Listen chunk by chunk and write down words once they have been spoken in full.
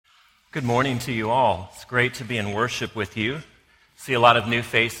Good morning to you all. It's great to be in worship with you. See a lot of new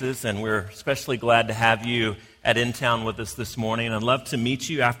faces, and we're especially glad to have you at InTown with us this morning. I'd love to meet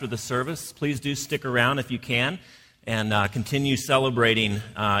you after the service. Please do stick around if you can and continue celebrating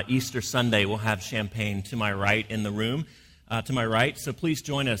Easter Sunday. We'll have champagne to my right in the room, so please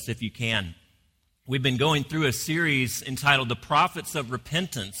join us if you can. We've been going through a series entitled The Prophets of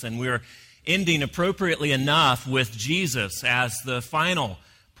Repentance, and we're ending appropriately enough with Jesus as the final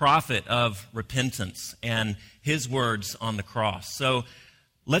prophet of repentance and his words on the cross. So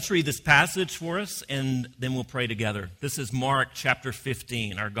let's read this passage for us, and then we'll pray together. This is Mark chapter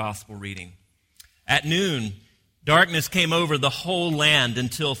 15, our gospel reading. At noon, darkness came over the whole land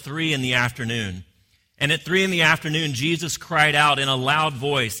until 3 in-the-afternoon. And at 3 p.m, Jesus cried out in a loud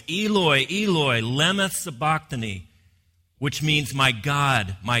voice, "Eloi, Eloi, lema sabachthani," which means, my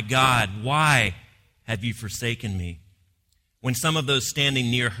God, why have you forsaken me?" When some of those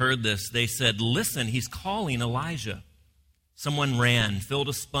standing near heard this, they said, "Listen, he's calling Elijah." Someone ran, filled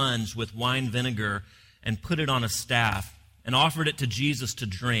a sponge with wine vinegar, and put it on a staff, and offered it to Jesus to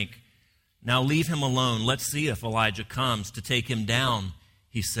drink. "Now leave him alone. Let's see if Elijah comes to take him down,"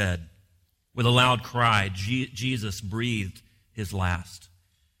 he said. With a loud cry, Jesus breathed his last.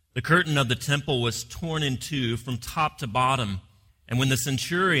 The curtain of the temple was torn in two from top to bottom. And when the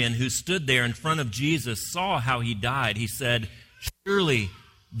centurion who stood there in front of Jesus saw how he died, he said, "Surely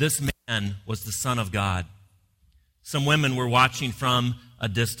this man was the Son of God." Some women were watching from a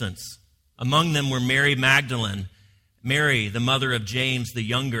distance. Among them were Mary Magdalene, Mary, the mother of James the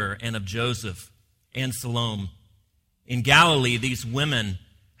younger and of Joseph, and Salome. In Galilee, these women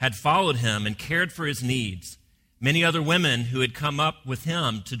had followed him and cared for his needs. Many other women who had come up with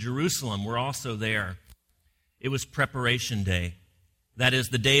him to Jerusalem were also there. It was preparation day. That is,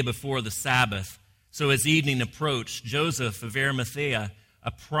 the day before the Sabbath. So as evening approached, Joseph of Arimathea,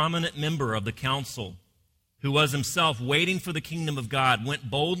 a prominent member of the council, who was himself waiting for the kingdom of God, went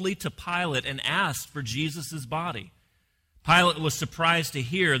boldly to Pilate and asked for Jesus' body. Pilate was surprised to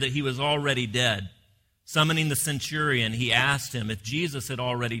hear that he was already dead. Summoning the centurion, he asked him if Jesus had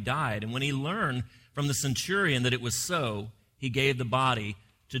already died. And when he learned from the centurion that it was so, he gave the body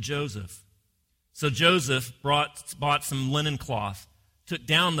to Joseph. So Joseph bought some linen cloth, took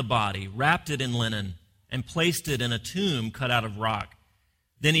down the body, wrapped it in linen, and placed it in a tomb cut out of rock.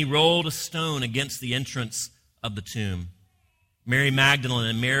 Then he rolled a stone against the entrance of the tomb. Mary Magdalene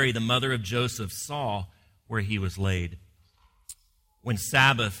and Mary, the mother of Joseph, saw where he was laid. When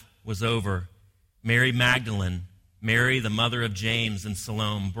Sabbath was over, Mary Magdalene, Mary, the mother of James and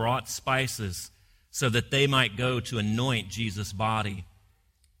Salome, brought spices so that they might go to anoint Jesus' body.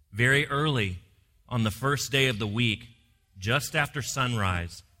 Very early on the first day of the week, just after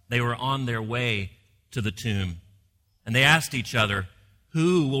sunrise, they were on their way to the tomb. And they asked each other,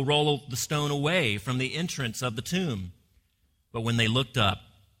 "Who will roll the stone away from the entrance of the tomb?" But when they looked up,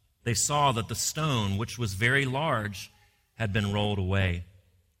 they saw that the stone, which was very large, had been rolled away.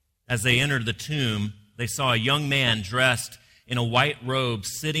 As they entered the tomb, they saw a young man dressed in a white robe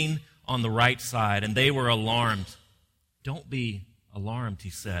sitting on the right side, and they were alarmed. "Don't be alarmed,"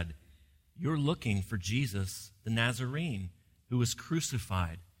 he said. "You're looking for Jesus the Nazarene, who was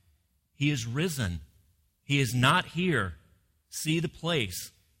crucified. He is risen. He is not here. See the place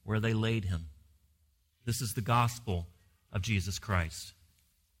where they laid him." This is the gospel of Jesus Christ.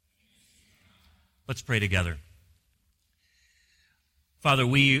 Let's pray together. Father,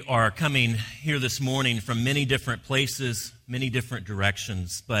 we are coming here this morning from many different places, many different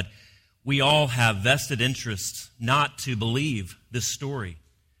directions, but we all have vested interest not to believe this story.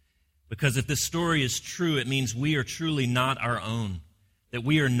 Because if this story is true, it means we are truly not our own, that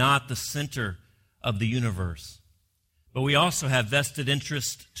we are not the center of the universe. But we also have vested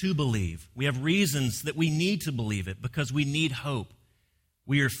interest to believe. We have reasons that we need to believe it because we need hope.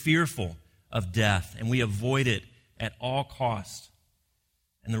 We are fearful of death, and we avoid it at all costs.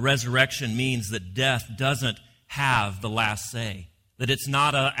 And the resurrection means that death doesn't have the last say, that it's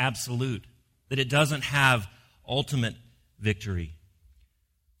not an absolute, that it doesn't have ultimate victory.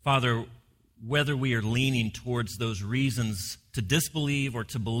 Father, whether we are leaning towards those reasons to disbelieve or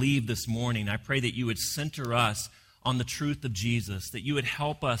to believe this morning, I pray that you would center us on the truth of Jesus, that you would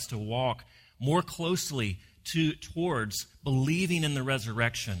help us to walk more closely towards believing in the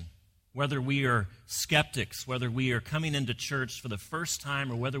resurrection. Whether we are skeptics, whether we are coming into church for the first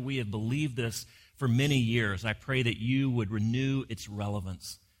time, or whether we have believed this for many years, I pray that you would renew its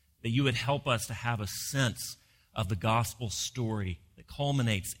relevance, that you would help us to have a sense of the gospel story that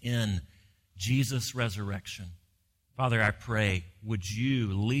culminates in Jesus' resurrection. Father, I pray, would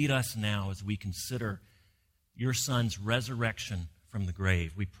you lead us now as we consider your Son's resurrection from the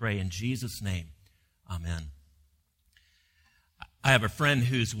grave. We pray in Jesus' name. Amen. I have a friend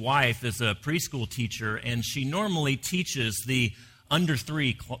whose wife is a preschool teacher, and she normally teaches the under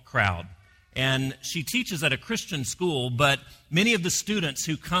 3 crowd. And she teaches at a Christian school, but many of the students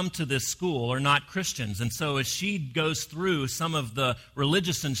who come to this school are not Christians. And so as she goes through some of the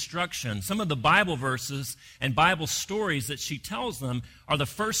religious instruction, some of the Bible verses and Bible stories that she tells them are the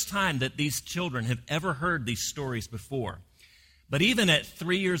first time that these children have ever heard these stories before. But even at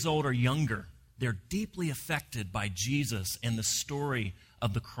 3 years old or younger, they're deeply affected by Jesus and the story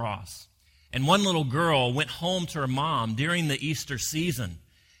of the cross. And one little girl went home to her mom during the Easter season,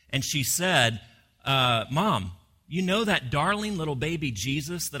 and she said, Mom, you know that darling little baby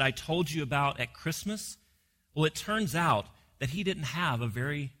Jesus that I told you about at Christmas? Well, it turns out that he didn't have a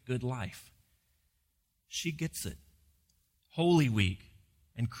very good life. She gets it. Holy Week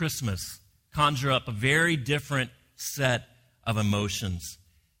and Christmas conjure up a very different set of emotions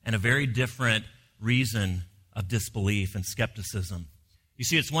and a very different reason of disbelief and skepticism. You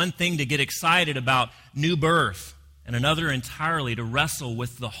see, it's one thing to get excited about new birth, and another entirely to wrestle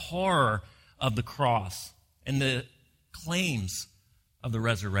with the horror of the cross and the claims of the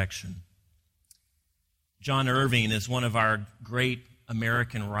resurrection. John Irving is one of our great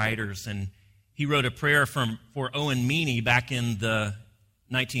American writers, and he wrote a prayer for Owen Meany back in the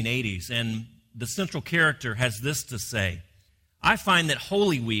 1980s, and the central character has this to say: I find that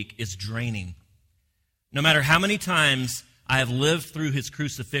Holy Week is draining. No matter how many times I have lived through his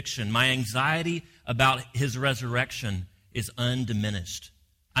crucifixion, my anxiety about his resurrection is undiminished.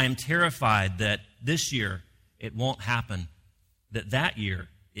 I am terrified that this year it won't happen, that year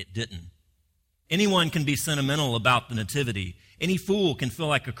it didn't. Anyone can be sentimental about the Nativity. Any fool can feel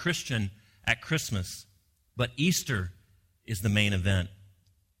like a Christian at Christmas. But Easter is the main event.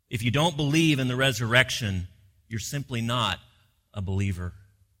 If you don't believe in the resurrection, you're simply not a believer.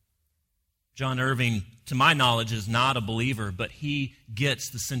 John Irving, to my knowledge, is not a believer, but he gets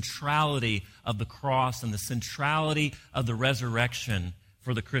the centrality of the cross and the centrality of the resurrection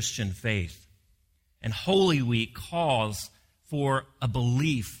for the Christian faith. And Holy Week calls for a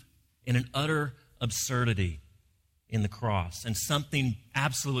belief in an utter absurdity in the cross and something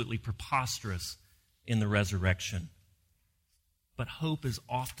absolutely preposterous in the resurrection. But hope is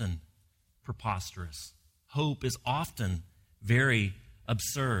often preposterous. Hope is often very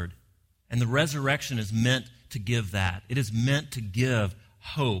absurd. And the resurrection is meant to give that. It is meant to give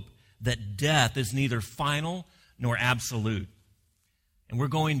hope that death is neither final nor absolute. And we're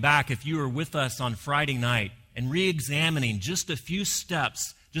going back, if you were with us on Friday night, and re-examining just a few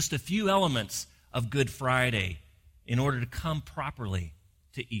steps, just a few elements of Good Friday in order to come properly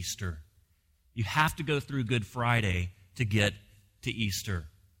to Easter. You have to go through Good Friday to get to Easter.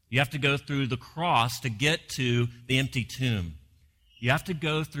 You have to go through the cross to get to the empty tomb. You have to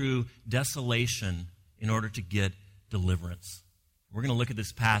go through desolation in order to get deliverance. We're going to look at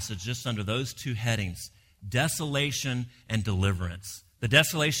this passage just under those two headings, desolation and deliverance. The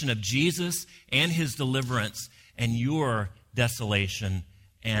desolation of Jesus and his deliverance, and your desolation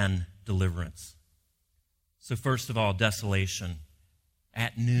and deliverance. So first of all, desolation.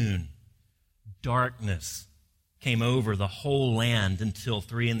 At noon, darkness came over the whole land until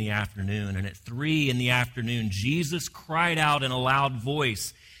 3 p.m. And at 3 p.m, Jesus cried out in a loud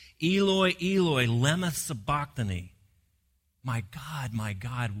voice, Eloi, Eloi, lema sabachthani. My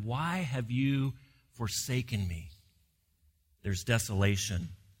God, why have you forsaken me? There's desolation.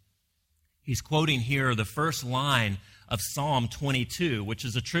 He's quoting here the first line of Psalm 22, which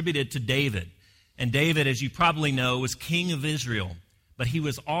is attributed to David. And David, as you probably know, was king of Israel. But he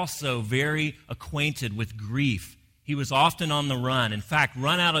was also very acquainted with grief. He was often on the run. In fact,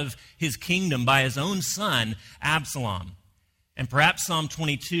 run out of his kingdom by his own son, Absalom. And perhaps Psalm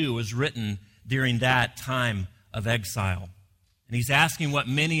 22 was written during that time of exile. And he's asking what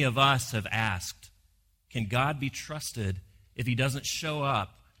many of us have asked. Can God be trusted if he doesn't show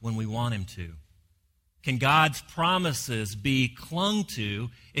up when we want him to? Can God's promises be clung to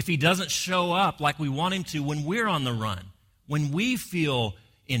if he doesn't show up like we want him to when we're on the run? When we feel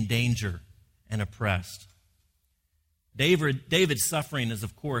in danger and oppressed. David's suffering is,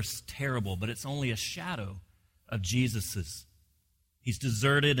 of course, terrible, but it's only a shadow of Jesus's. He's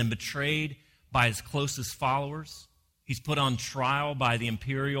deserted and betrayed by his closest followers. He's put on trial by the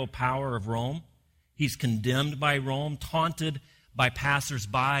imperial power of Rome. He's condemned by Rome, taunted by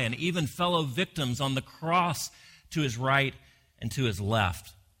passersby, and even fellow victims on the cross to his right and to his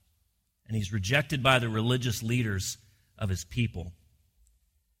left. And he's rejected by the religious leaders of his people.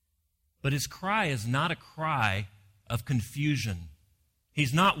 But his cry is not a cry of confusion.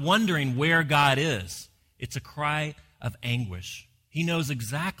 He's not wondering where God is. It's a cry of anguish. He knows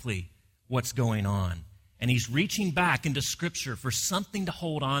exactly what's going on. And he's reaching back into Scripture for something to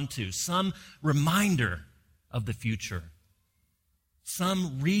hold on to, some reminder of the future,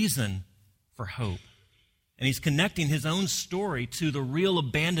 some reason for hope. And he's connecting his own story to the real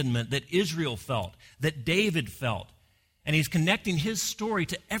abandonment that Israel felt, that David felt. And he's connecting his story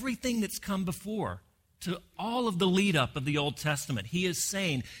to everything that's come before, to all of the lead up of the Old Testament. He is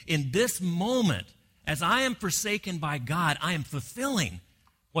saying, in this moment, as I am forsaken by God, I am fulfilling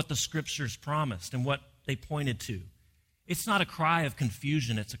what the Scriptures promised and what they pointed to. It's not a cry of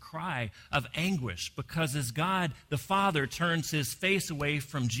confusion, it's a cry of anguish, because as God the Father turns his face away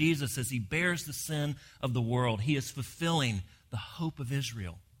from Jesus as he bears the sin of the world, he is fulfilling the hope of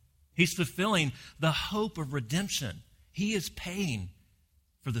Israel. He's fulfilling the hope of redemption. He is paying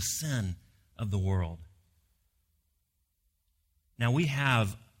for the sin of the world. Now, we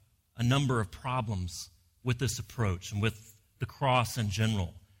have a number of problems with this approach and with the cross in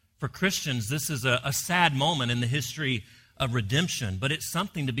general. For Christians, this is a sad moment in the history of redemption, but it's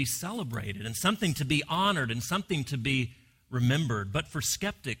something to be celebrated and something to be honored and something to be remembered. But for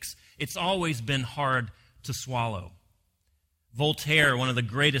skeptics, it's always been hard to swallow. Voltaire, one of the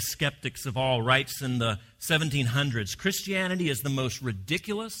greatest skeptics of all, writes in the 1700s, Christianity is the most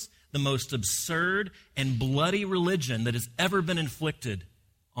ridiculous, the most absurd, and bloody religion that has ever been inflicted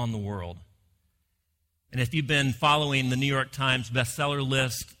on the world. And if you've been following the New York Times bestseller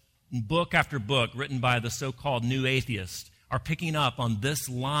list, book after book written by the so-called New Atheists are picking up on this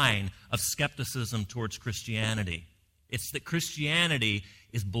line of skepticism towards Christianity. It's that Christianity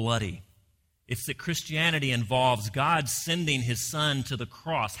is bloody. It's that Christianity involves God sending his Son to the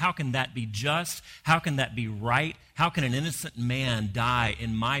cross. How can that be just? How can that be right? How can an innocent man die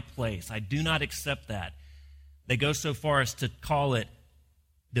in my place? I do not accept that. They go so far as to call it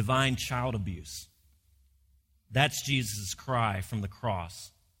divine child abuse. That's Jesus' cry from the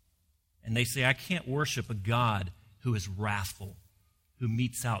cross. And they say, I can't worship a God who is wrathful, who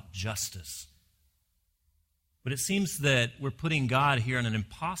metes out justice. But it seems that we're putting God here in an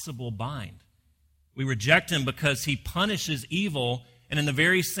impossible bind. We reject him because he punishes evil, and in the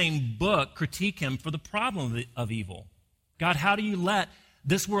very same book, critique him for the problem of evil. God, how do you let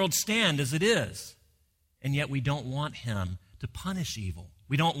this world stand as it is? And yet we don't want him to punish evil.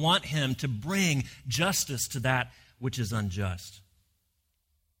 We don't want him to bring justice to that which is unjust.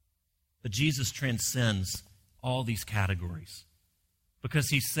 But Jesus transcends all these categories because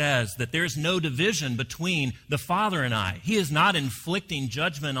he says that there's no division between the Father and I. He is not inflicting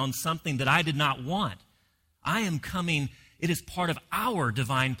judgment on something that I did not want. I am coming, it is part of our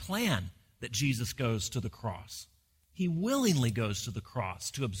divine plan that Jesus goes to the cross. He willingly goes to the cross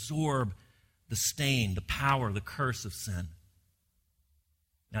to absorb the stain, the power, the curse of sin.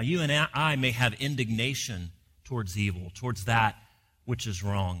 Now, you and I may have indignation towards evil, towards that which is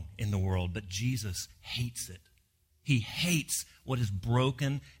wrong in the world, but Jesus hates it. He hates what is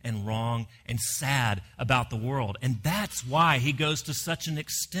broken and wrong and sad about the world. And that's why he goes to such an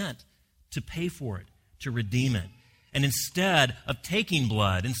extent to pay for it, to redeem it. And instead of taking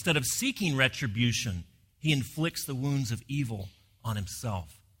blood, instead of seeking retribution, he inflicts the wounds of evil on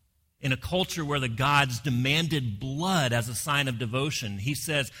himself. In a culture where the gods demanded blood as a sign of devotion, he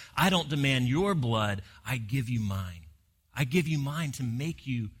says, I don't demand your blood, I give you mine. I give you mine to make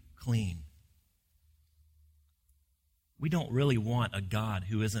you clean. We don't really want a God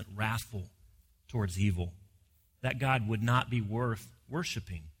who isn't wrathful towards evil. That God would not be worth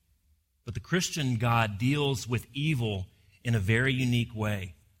worshiping. But the Christian God deals with evil in a very unique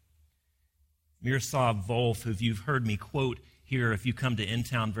way. Miroslav Volf, who you've heard me quote here if you come to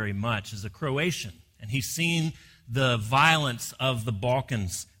InTown very much, is a Croatian. And he's seen the violence of the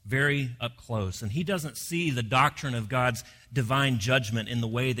Balkans very up close. And he doesn't see the doctrine of God's divine judgment in the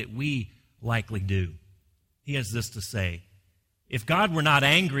way that we likely do. He has this to say: if God were not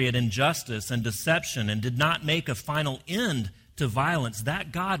angry at injustice and deception and did not make a final end to violence,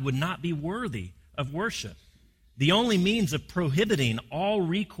 that God would not be worthy of worship. The only means of prohibiting all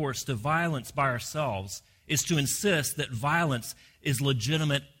recourse to violence by ourselves is to insist that violence is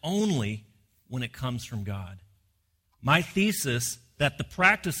legitimate only when it comes from God. My thesis that the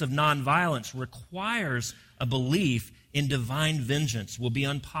practice of nonviolence requires a belief in divine vengeance will be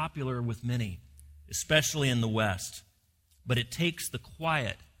unpopular with many, especially in the West. But it takes the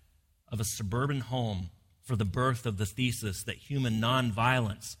quiet of a suburban home for the birth of the thesis that human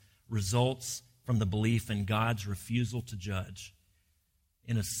nonviolence results from the belief in God's refusal to judge.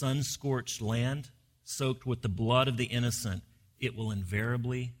 In a sun-scorched land, soaked with the blood of the innocent, it will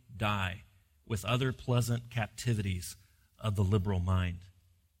invariably die with other pleasant captivities of the liberal mind.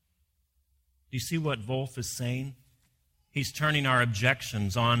 Do you see what Volf is saying? He's turning our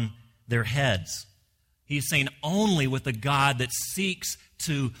objections on their heads. He's saying only with a God that seeks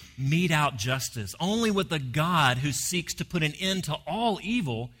to mete out justice, only with a God who seeks to put an end to all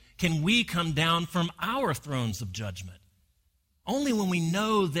evil, can we come down from our thrones of judgment. Only when we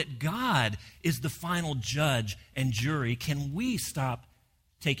know that God is the final judge and jury can we stop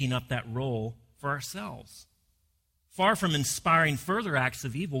taking up that role for ourselves. Far from inspiring further acts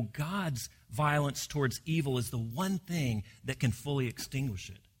of evil, God's violence towards evil is the one thing that can fully extinguish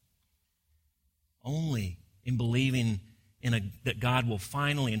it. Only in believing that God will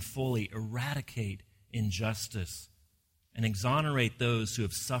finally and fully eradicate injustice and exonerate those who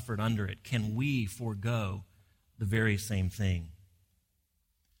have suffered under it can we forego the very same thing.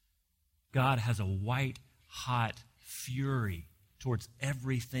 God has a white-hot fury towards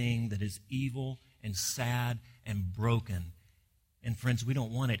everything that is evil and sad and broken. And friends, we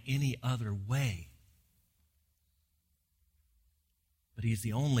don't want it any other way. But He's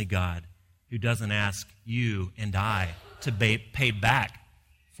the only God who doesn't ask you and I to pay back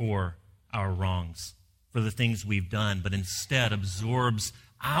for our wrongs, for the things we've done, but instead absorbs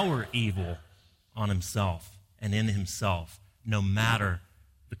our evil on Himself and in Himself, no matter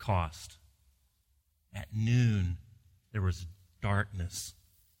the cost. At noon, there was darkness.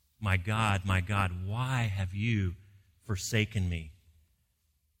 My God, why have you forsaken me?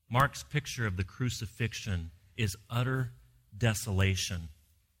 Mark's picture of the crucifixion is utter desolation.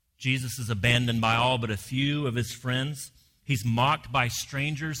 Jesus is abandoned by all but a few of His friends. He's mocked by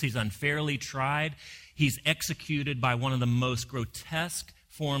strangers. He's unfairly tried. He's executed by one of the most grotesque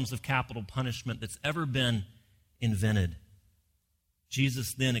forms of capital punishment that's ever been invented.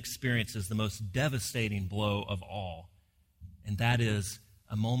 Jesus then experiences the most devastating blow of all, and that is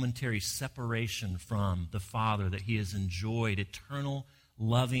a momentary separation from the Father that He has enjoyed eternal,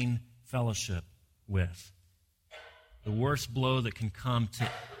 loving fellowship with. The worst blow that can come to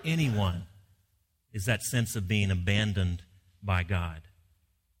anyone is that sense of being abandoned by God.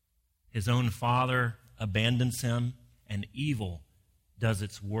 His own Father abandons him, and evil does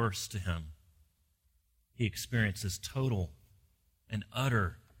its worst to him. He experiences total and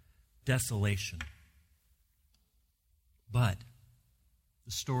utter desolation. But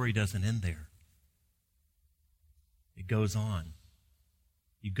the story doesn't end there. It goes on.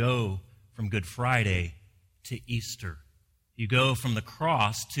 You go from Good Friday to Easter. You go from the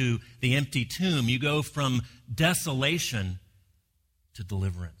cross to the empty tomb. You go from desolation to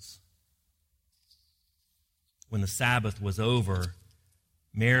deliverance. When the Sabbath was over,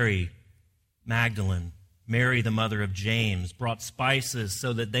 Mary Magdalene, Mary, the mother of James, brought spices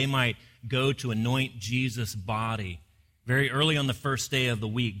so that they might go to anoint Jesus' body. Very early on the first day of the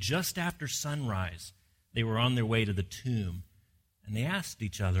week, just after sunrise, they were on their way to the tomb. And they asked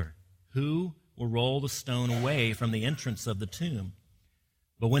each other, who will roll the stone away from the entrance of the tomb?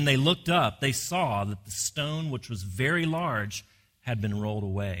 But when they looked up, they saw that the stone, which was very large, had been rolled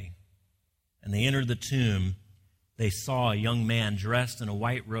away. And they entered the tomb. They saw a young man dressed in a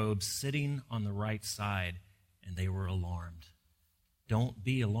white robe sitting on the right side, and they were alarmed. Don't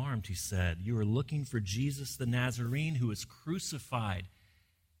be alarmed, he said. You are looking for Jesus the Nazarene who is crucified.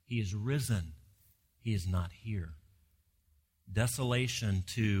 He is risen. He is not here. Desolation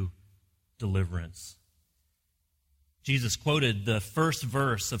to deliverance. Jesus quoted the first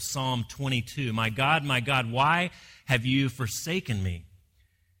verse of Psalm 22, my God, why have you forsaken me?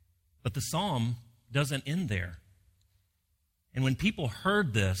 But the psalm doesn't end there. And when people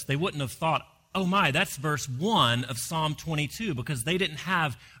heard this, they wouldn't have thought, oh my, that's verse 1 of Psalm 22, because they didn't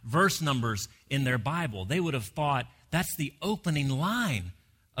have verse numbers in their Bible. They would have thought that's the opening line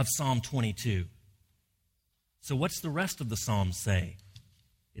of Psalm 22. So what's the rest of the psalm say?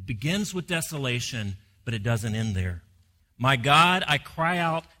 It begins with desolation, but it doesn't end there. My God, I cry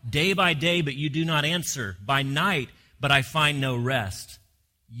out day by day, but you do not answer. By night, but I find no rest.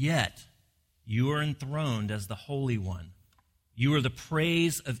 Yet you are enthroned as the Holy One. You are the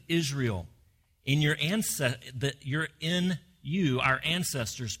praise of Israel. In you, our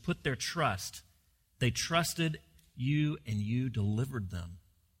ancestors put their trust. They trusted you, and you delivered them.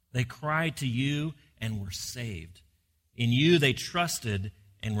 They cried to you and were saved. In you they trusted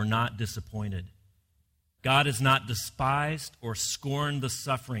and were not disappointed. God has not despised or scorned the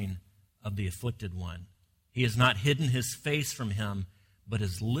suffering of the afflicted one. He has not hidden His face from him, but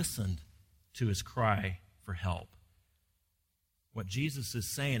has listened to his cry for help. What Jesus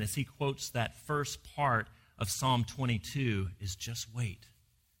is saying as He quotes that first part of Psalm 22 is just wait.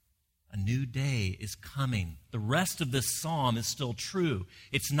 A new day is coming. The rest of this psalm is still true.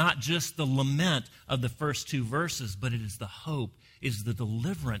 It's not just the lament of the first two verses, but it is the hope, is the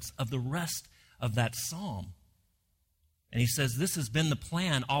deliverance of the rest of that psalm. And he says, this has been the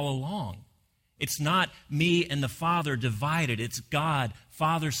plan all along. It's not me and the Father divided. It's God,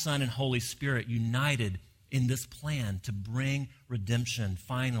 Father, Son, and Holy Spirit united in this plan to bring redemption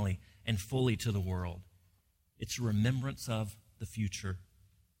finally and fully to the world. It's a remembrance of the future.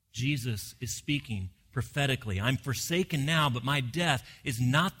 Jesus is speaking prophetically. I'm forsaken now, but my death is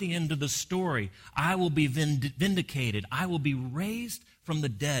not the end of the story. I will be vindicated. I will be raised from the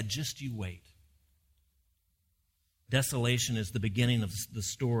dead. Just you wait. Desolation is the beginning of the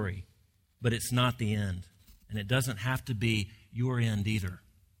story, but it's not the end. And it doesn't have to be your end either.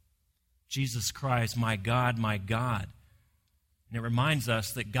 Jesus cries, my God, my God. And it reminds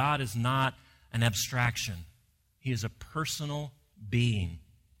us that God is not an abstraction. He is a personal being.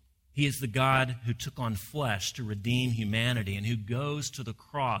 He is the God who took on flesh to redeem humanity and who goes to the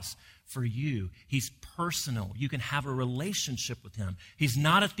cross for you. He's personal. You can have a relationship with him. He's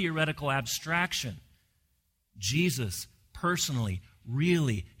not a theoretical abstraction. Jesus, personally,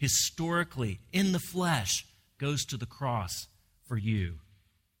 really, historically, in the flesh, goes to the cross for you.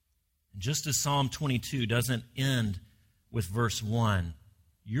 And just as Psalm 22 doesn't end with verse 1,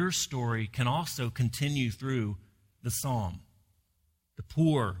 your story can also continue through the psalm. The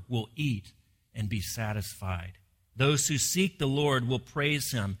poor will eat and be satisfied. Those who seek the Lord will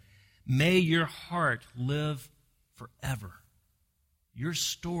praise him. May your heart live forever. Your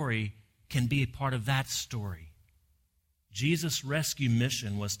story can be a part of that story. Jesus' rescue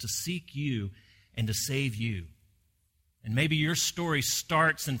mission was to seek you and to save you. And maybe your story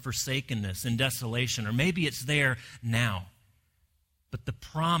starts in forsakenness and desolation, or maybe it's there now. But the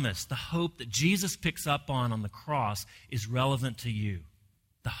promise, the hope that Jesus picks up on the cross is relevant to you.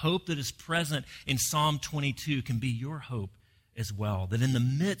 The hope that is present in Psalm 22 can be your hope as well. That in the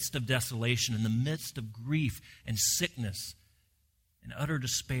midst of desolation, in the midst of grief and sickness and utter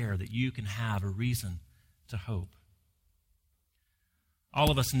despair, that you can have a reason to hope. All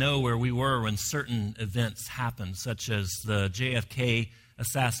of us know where we were when certain events happened, such as the JFK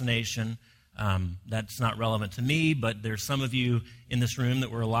assassination. That's not relevant to me, but there's some of you in this room that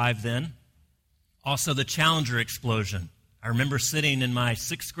were alive then. Also, the Challenger explosion. I remember sitting in my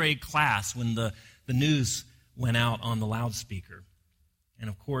 6th grade class when the news went out on the loudspeaker. And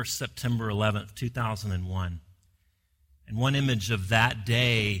of course, September 11th, 2001. And one image of that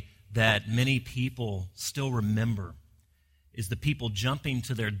day that many people still remember is the people jumping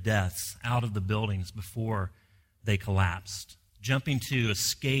to their deaths out of the buildings before they collapsed, jumping to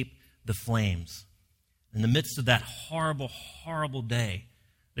escape the flames. In the midst of that horrible, horrible day,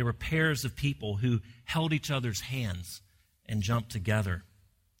 there were pairs of people who held each other's hands and jumped together.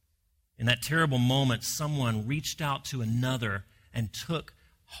 In that terrible moment, someone reached out to another and took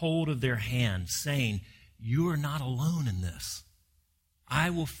hold of their hand, saying, "You are not alone in this. I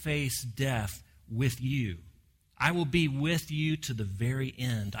will face death with you. I will be with you to the very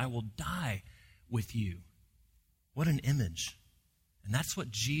end. I will die with you." What an image. And that's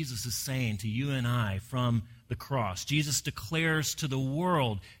what Jesus is saying to you and I from the cross. Jesus declares to the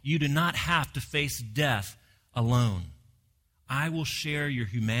world, you do not have to face death alone. I will share your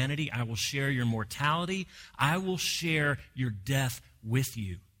humanity. I will share your mortality. I will share your death with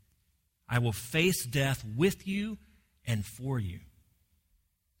you. I will face death with you and for you.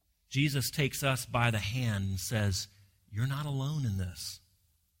 Jesus takes us by the hand and says, you're not alone in this.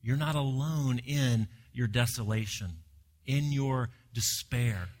 You're not alone in your desolation, in your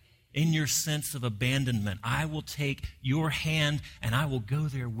despair, in your sense of abandonment. I will take your hand and I will go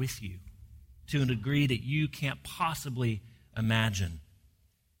there with you to a degree that you can't possibly imagine.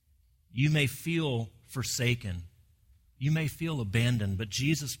 You may feel forsaken. You may feel abandoned, but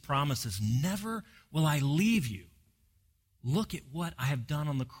Jesus promises, never will I leave you. Look at what I have done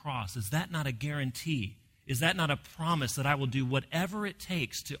on the cross. Is that not a guarantee? Is that not a promise that I will do whatever it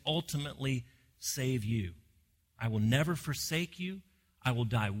takes to ultimately save you? I will never forsake you. I will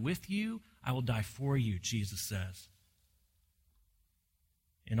die with you. I will die for you, Jesus says.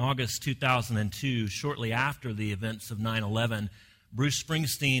 In August 2002, shortly after the events of 9/11, Bruce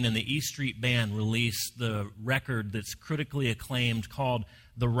Springsteen and the E Street Band released the record that's critically acclaimed called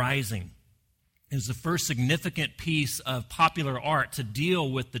The Rising. It was the first significant piece of popular art to deal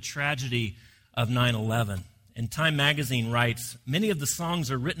with the tragedy of 9/11. And Time magazine writes, many of the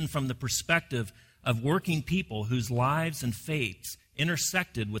songs are written from the perspective of working people whose lives and fates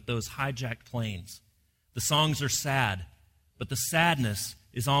intersected with those hijacked planes. The songs are sad, but the sadness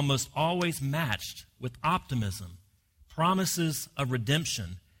is almost always matched with optimism, promises of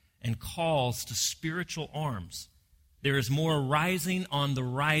redemption, and calls to spiritual arms. There is more rising on the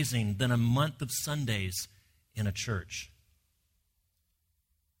rising than a month of Sundays in a church.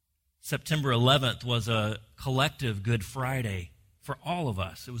 September 11th was a collective Good Friday for all of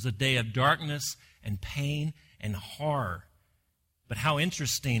us. It was a day of darkness and pain and horror. But how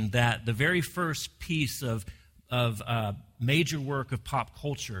interesting that the very first piece of major work of pop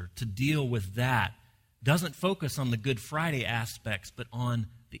culture to deal with that doesn't focus on the Good Friday aspects, but on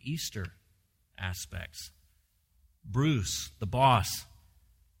the Easter aspects. Bruce, the boss,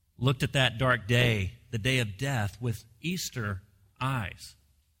 looked at that dark day, the day of death, with Easter eyes.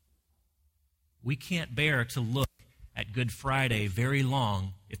 We can't bear to look at Good Friday very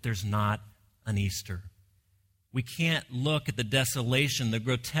long if there's not an Easter. We can't look at the desolation, the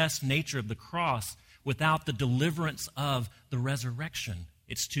grotesque nature of the cross without the deliverance of the resurrection.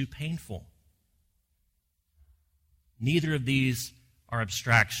 It's too painful. Neither of these are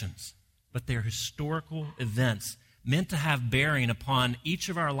abstractions, but they're historical events meant to have bearing upon each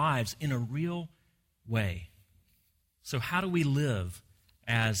of our lives in a real way. So how do we live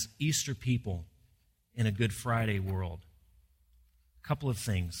as Easter people in a Good Friday world? A couple of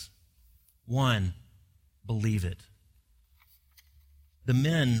things. One, believe it. The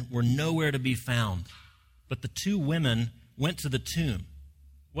men were nowhere to be found, but the two women went to the tomb.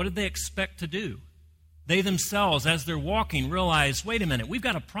 What did they expect to do? They themselves, as they're walking, realize, wait a minute, we've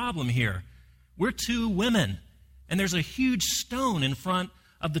got a problem here. We're two women, and there's a huge stone in front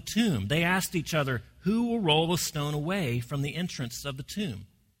of the tomb. They asked each other, who will roll the stone away from the entrance of the tomb?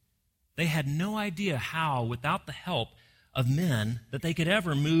 They had no idea how, without the help of men, that they could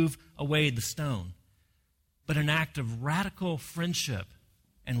ever move away the stone. But an act of radical friendship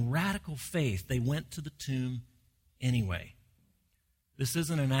and radical faith, they went to the tomb anyway. This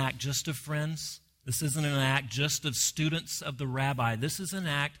isn't an act just of friends. This isn't an act just of students of the rabbi. This is an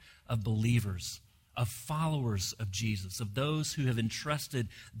act of believers, of followers of Jesus, of those who have entrusted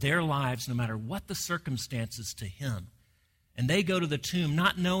their lives, no matter what the circumstances, to him. And they go to the tomb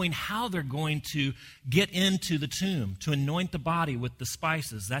not knowing how they're going to get into the tomb, to anoint the body with the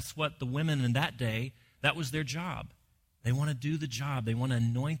spices. That's what the women in that day, that was their job. They want to do the job. They want to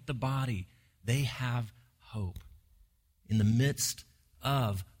anoint the body. They have hope. In the midst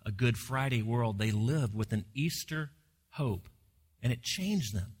of a Good Friday world, they lived with an Easter hope. And it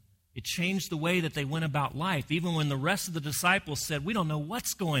changed them. It changed the way that they went about life. Even when the rest of the disciples said, we don't know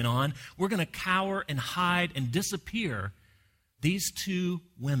what's going on, we're going to cower and hide and disappear. These two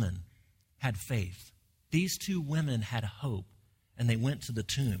women had faith. These two women had hope, and they went to the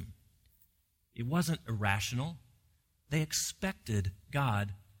tomb. It wasn't irrational. They expected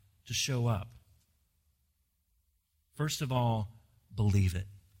God to show up. First of all, believe it.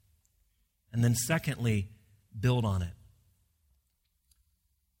 And then secondly, build on it.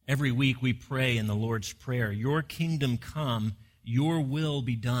 Every week we pray in the Lord's Prayer, your kingdom come, your will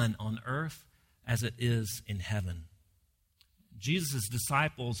be done on earth as it is in heaven. Jesus'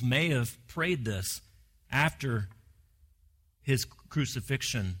 disciples may have prayed this after his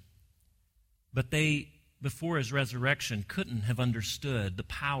crucifixion, but they, before his resurrection, couldn't have understood the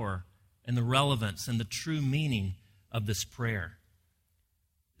power and the relevance and the true meaning of this prayer.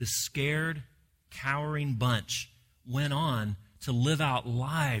 This scared, cowering bunch went on to live out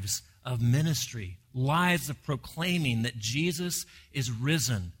lives of ministry, lives of proclaiming that Jesus is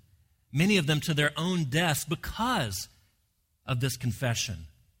risen, many of them to their own deaths because of this confession.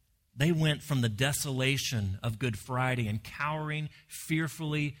 They went from the desolation of Good Friday and cowering,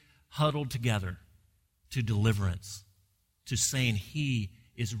 fearfully huddled together, to deliverance, to saying he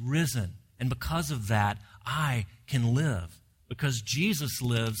is risen. And because of that, I can live. Because Jesus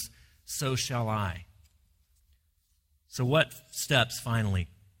lives, so shall I. So what steps, finally,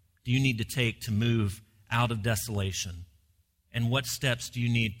 do you need to take to move out of desolation? And what steps do you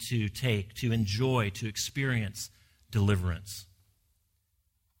need to take to enjoy, to experience deliverance?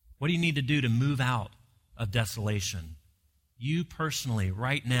 What do you need to do to move out of desolation? You personally,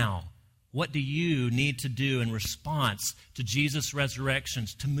 right now, what do you need to do in response to Jesus' resurrection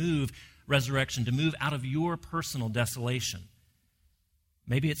to move out of your personal desolation?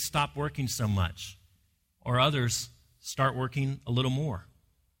 Maybe it's stop working so much, or others start working a little more.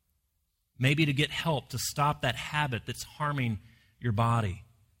 Maybe to get help to stop that habit that's harming your body.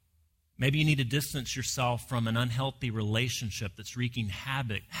 Maybe you need to distance yourself from an unhealthy relationship that's wreaking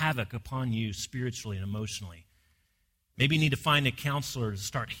havoc upon you spiritually and emotionally. Maybe you need to find a counselor to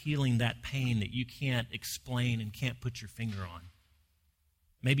start healing that pain that you can't explain and can't put your finger on.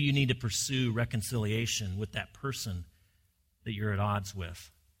 Maybe you need to pursue reconciliation with that person that you're at odds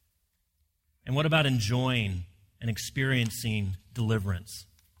with. And what about enjoying and experiencing deliverance?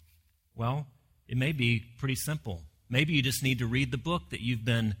 Well, it may be pretty simple. Maybe you just need to read the book that you've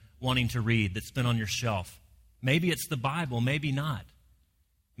been wanting to read that's been on your shelf. Maybe it's the Bible, maybe not.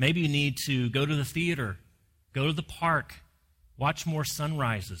 Maybe you need to go to the theater, go to the park, watch more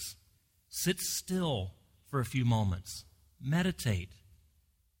sunrises, sit still for a few moments, meditate.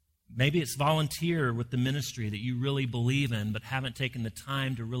 Maybe it's volunteer with the ministry that you really believe in but haven't taken the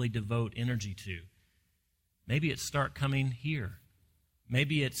time to really devote energy to. Maybe it's start coming here.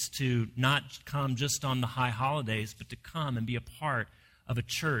 Maybe it's to not come just on the high holidays, but to come and be a part of a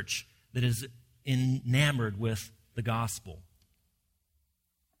church that is enamored with the gospel.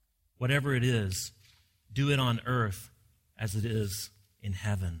 Whatever it is, do it on earth as it is in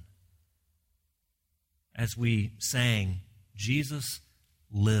heaven. As we sang, Jesus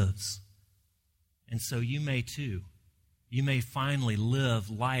lives. And so you may too. You may finally live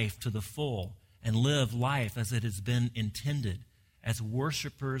life to the full and live life as it has been intended, as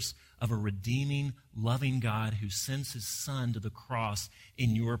worshipers of a redeeming, loving God who sends his Son to the cross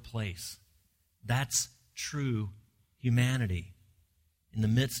in your place. That's true humanity. In the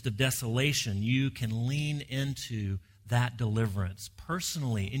midst of desolation, you can lean into that deliverance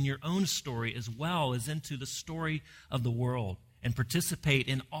personally in your own story as well as into the story of the world, and participate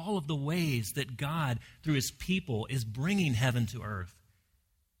in all of the ways that God, through his people, is bringing heaven to earth,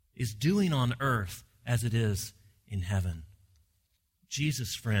 is doing on earth as it is in heaven.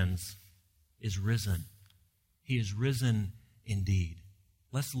 Jesus, friends, is risen. He is risen indeed.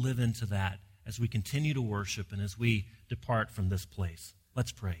 Let's live into that as we continue to worship and as we depart from this place.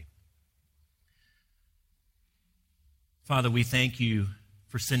 Let's pray. Father, we thank you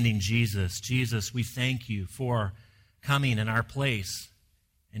for sending Jesus. Jesus, we thank you for coming in our place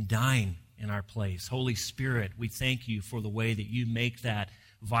and dying in our place. Holy Spirit, we thank you for the way that you make that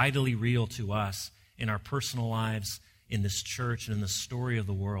vitally real to us in our personal lives, in this church, and in the story of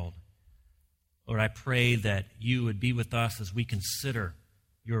the world. Lord, I pray that you would be with us as we consider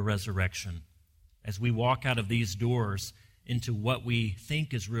your resurrection. As we walk out of these doors into what we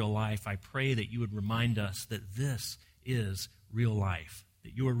think is real life, I pray that you would remind us that this is real life,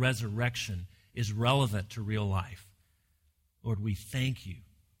 that your resurrection is relevant to real life. Lord, we thank you.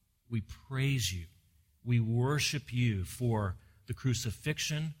 We praise you. We worship you for the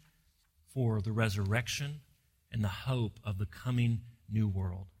crucifixion, for the resurrection, and the hope of the coming new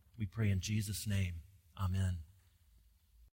world. We pray in Jesus' name. Amen.